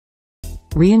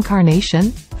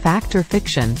Reincarnation, fact or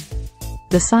fiction?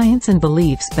 The science and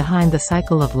beliefs behind the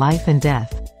cycle of life and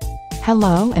death.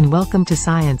 Hello and welcome to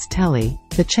Sciencetelly,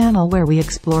 the channel where we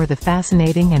explore the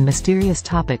fascinating and mysterious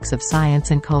topics of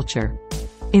science and culture.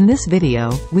 In this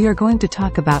video, we are going to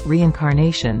talk about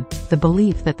reincarnation, the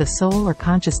belief that the soul or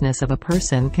consciousness of a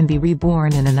person can be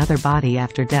reborn in another body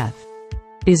after death.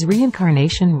 Is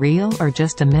reincarnation real or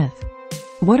just a myth?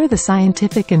 What are the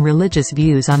scientific and religious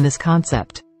views on this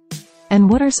concept? And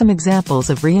what are some examples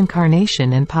of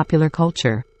reincarnation in popular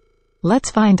culture? Let's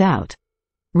find out.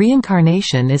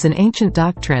 Reincarnation is an ancient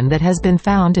doctrine that has been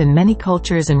found in many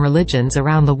cultures and religions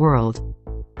around the world.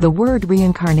 The word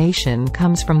reincarnation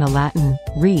comes from the Latin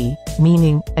re,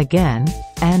 meaning again,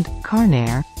 and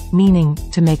carnare, meaning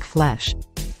to make flesh.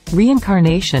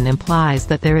 Reincarnation implies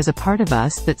that there is a part of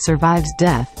us that survives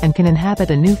death and can inhabit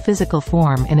a new physical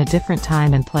form in a different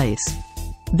time and place.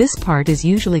 This part is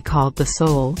usually called the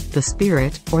soul, the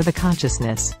spirit, or the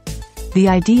consciousness. The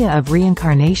idea of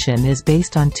reincarnation is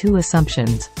based on two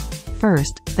assumptions.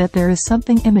 First, that there is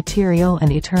something immaterial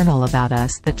and eternal about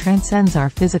us that transcends our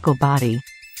physical body.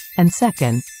 And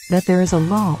second, that there is a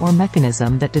law or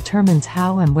mechanism that determines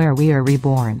how and where we are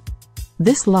reborn.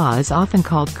 This law is often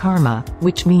called karma,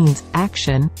 which means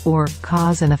action, or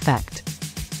cause and effect.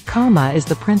 Karma is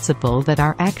the principle that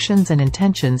our actions and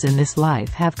intentions in this life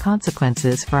have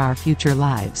consequences for our future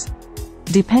lives.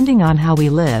 Depending on how we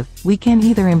live, we can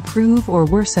either improve or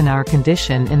worsen our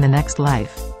condition in the next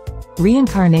life.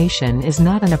 Reincarnation is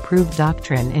not an approved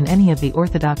doctrine in any of the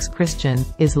Orthodox Christian,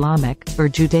 Islamic, or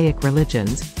Judaic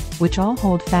religions, which all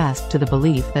hold fast to the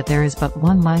belief that there is but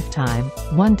one lifetime,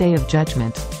 one day of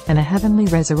judgment, and a heavenly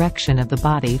resurrection of the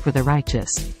body for the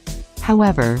righteous.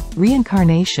 However,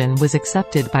 reincarnation was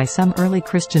accepted by some early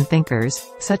Christian thinkers,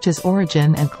 such as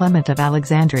Origen and Clement of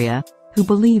Alexandria, who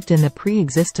believed in the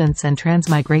pre-existence and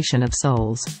transmigration of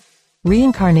souls.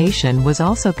 Reincarnation was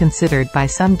also considered by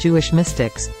some Jewish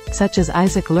mystics, such as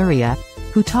Isaac Luria,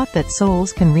 who taught that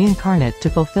souls can reincarnate to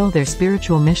fulfill their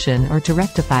spiritual mission or to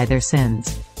rectify their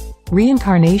sins.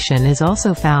 Reincarnation is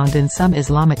also found in some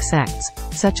Islamic sects,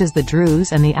 such as the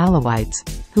Druze and the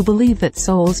Alawites, who believe that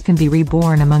souls can be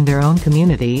reborn among their own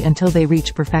community until they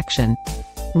reach perfection.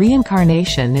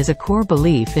 Reincarnation is a core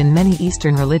belief in many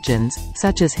Eastern religions,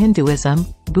 such as Hinduism,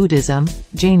 Buddhism,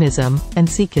 Jainism, and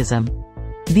Sikhism.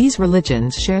 These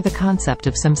religions share the concept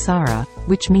of samsara,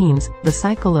 which means the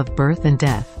cycle of birth and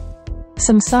death.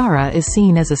 Samsara is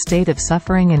seen as a state of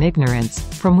suffering and ignorance,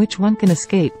 from which one can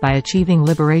escape by achieving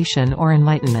liberation or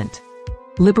enlightenment.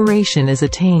 Liberation is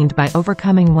attained by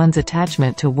overcoming one's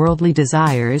attachment to worldly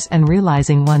desires and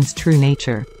realizing one's true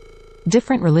nature.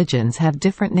 Different religions have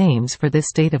different names for this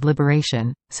state of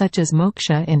liberation, such as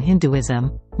moksha in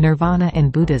Hinduism, nirvana in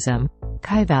Buddhism,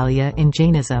 kaivalya in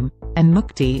Jainism, and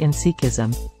mukti in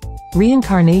Sikhism.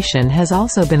 Reincarnation has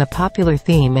also been a popular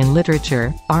theme in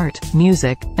literature, art,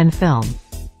 music, and film.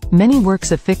 Many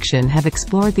works of fiction have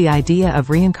explored the idea of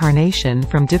reincarnation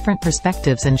from different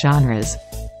perspectives and genres.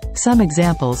 Some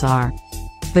examples are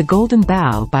The Golden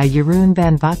Bough by Jeroen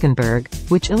van Valkenburg,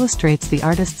 which illustrates the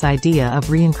artist's idea of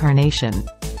reincarnation.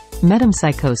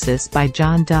 Metempsychosis by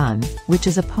John Donne, which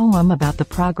is a poem about the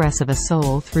progress of a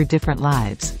soul through different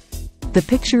lives. The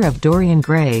Picture of Dorian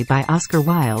Gray by Oscar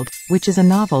Wilde, which is a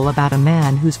novel about a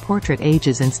man whose portrait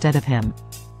ages instead of him.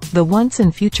 The Once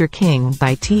and Future King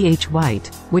by T.H. White,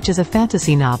 which is a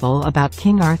fantasy novel about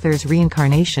King Arthur's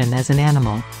reincarnation as an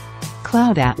animal.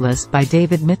 Cloud Atlas by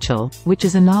David Mitchell, which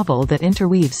is a novel that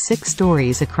interweaves 6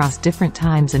 stories across different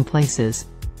times and places.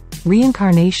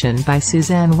 Reincarnation by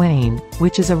Suzanne Wayne,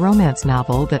 which is a romance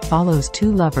novel that follows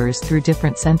 2 lovers through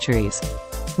different centuries.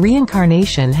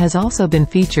 Reincarnation has also been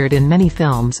featured in many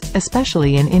films,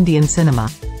 especially in Indian cinema.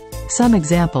 Some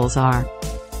examples are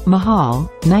Mahal,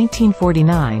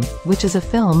 1949, which is a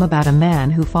film about a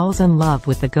man who falls in love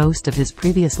with the ghost of his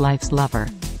previous life's lover.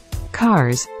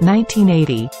 Cars,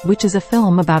 1980, which is a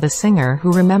film about a singer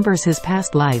who remembers his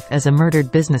past life as a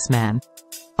murdered businessman.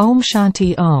 Om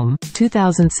Shanti Om,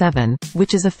 2007,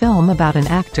 which is a film about an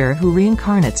actor who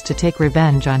reincarnates to take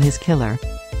revenge on his killer.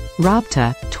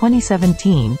 Rabta,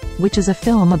 2017, which is a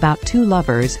film about 2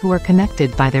 lovers who are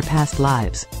connected by their past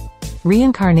lives.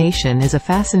 Reincarnation is a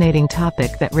fascinating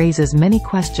topic that raises many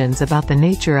questions about the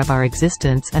nature of our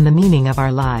existence and the meaning of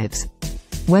our lives.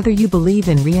 Whether you believe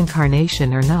in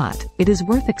reincarnation or not, it is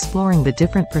worth exploring the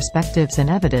different perspectives and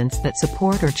evidence that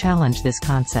support or challenge this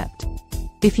concept.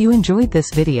 If you enjoyed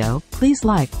this video, please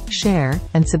like, share,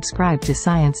 and subscribe to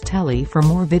Sciencetelly for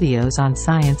more videos on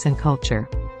science and culture.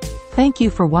 Thank you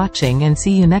for watching and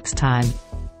see you next time.